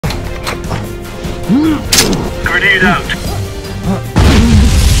Grenade out.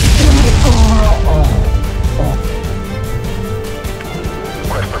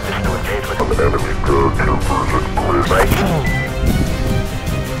 Request permission to engage with an enemy paratroopers at grid.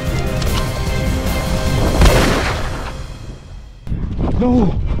 No,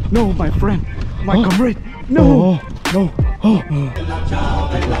 no, my friend, my comrade, no, no.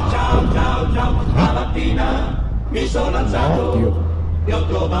 Mi sono alzato e ho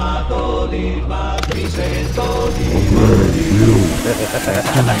trovato l'Irma, mi sento di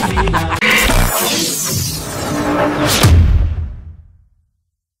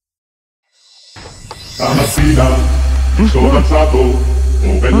Stamattina mi sono alzato,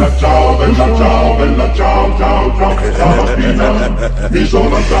 oh bella ciao, bella ciao, bella ciao, ciao, ciao. Stamattina mi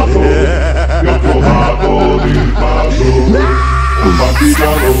sono alzato e ho trovato l'invaso. Un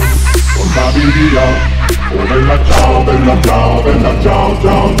partigiano, portami via. Oh bella ciao, bella ciao, bella ciao,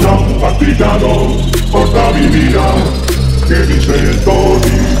 ciao, ciao. Partigiano, portami via, che mi sento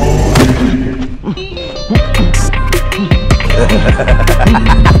di morire.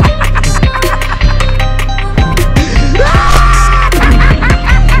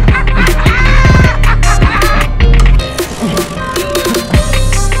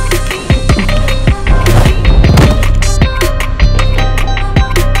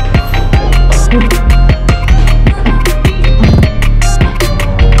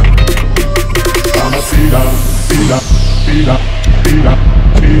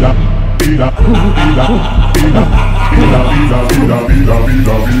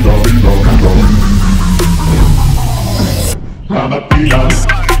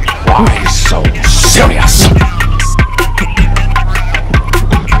 Why so serious?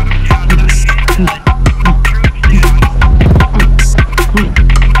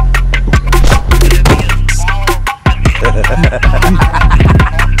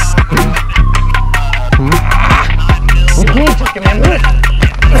 Okay, just give me a minute.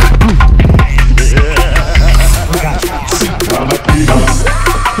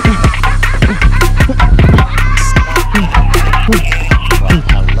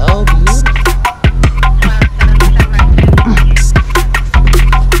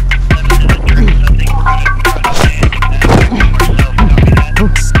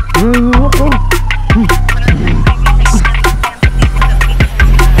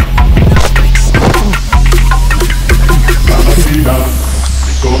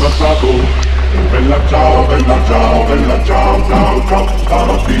 Bella ciao, bella ciao, bella ciao, ciao, ciao.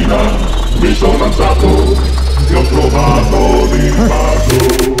 Stamattina mi sono alzato e ho trovato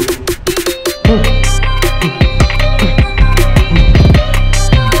l'invaso.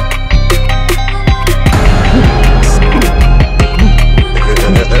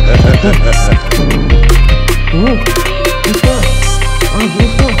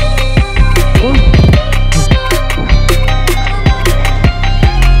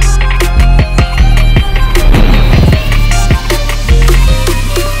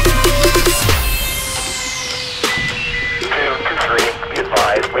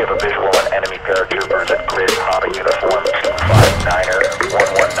 We have a visual on enemy paratroopers at grid, Papa uniform 259er,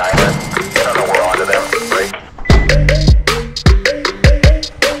 119er. I don't know, we're onto them. Break.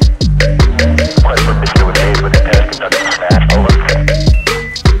 Request permission to engage with intent conducting snatch. Over.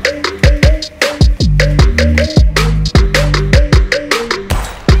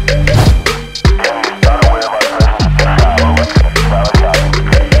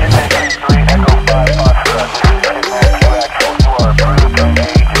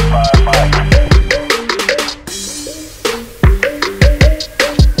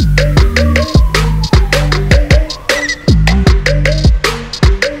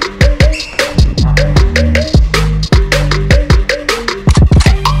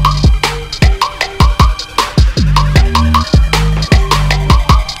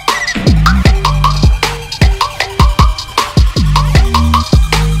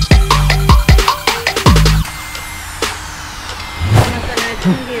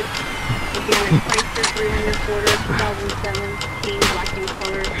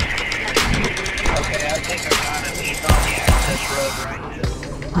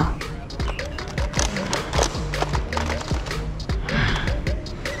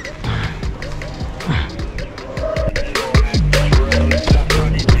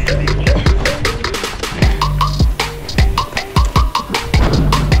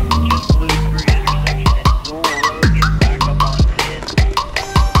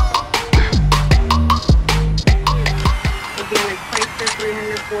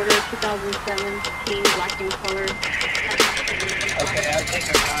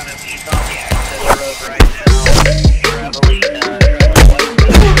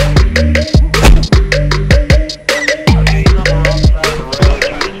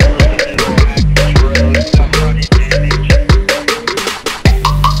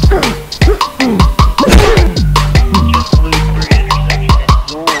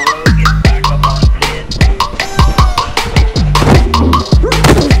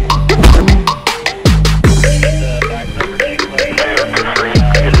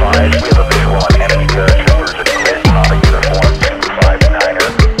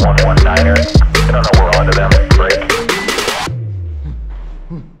 here. I don't know we're onto them. Break.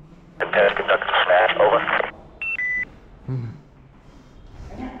 Contest conducts a smash. Over.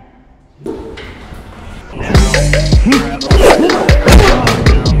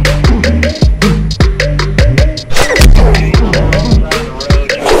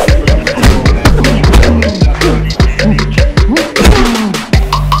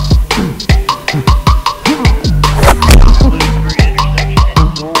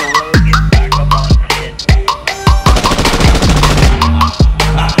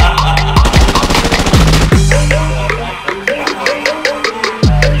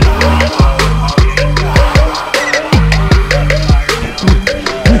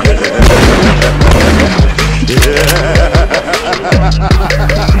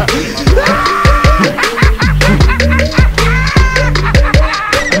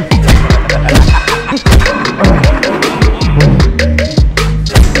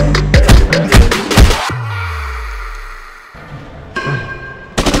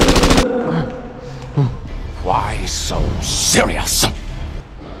 Why so serious?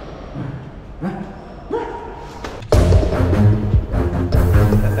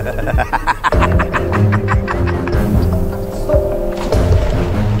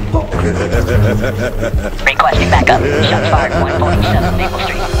 Requesting backup. Shots fired. 147 Maple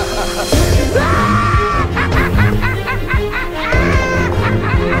Street.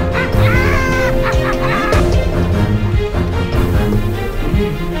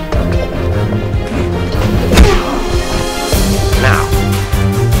 Now,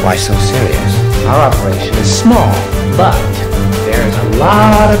 why so serious? Our operation is small, but there's a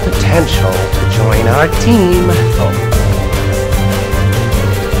lot of potential to join our team. Make it fast.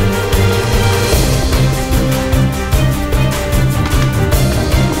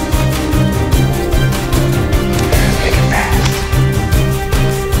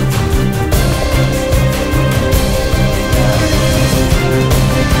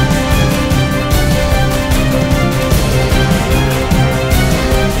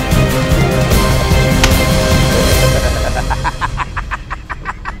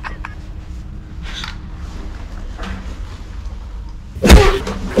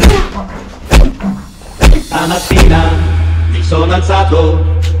 Stamattina mi sono alzato,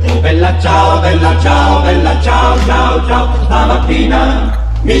 oh bella ciao, bella ciao, bella ciao, ciao, ciao.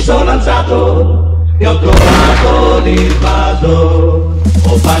 Stamattina mi sono alzato e ho trovato l'invaso,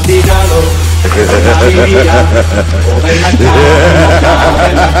 oh partigiano, portami via, oh bella ciao,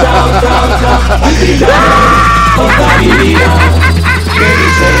 bella ciao, ciao, ciao, partigiano, portami via, che mi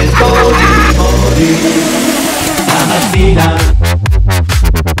sento di morire. Stamattina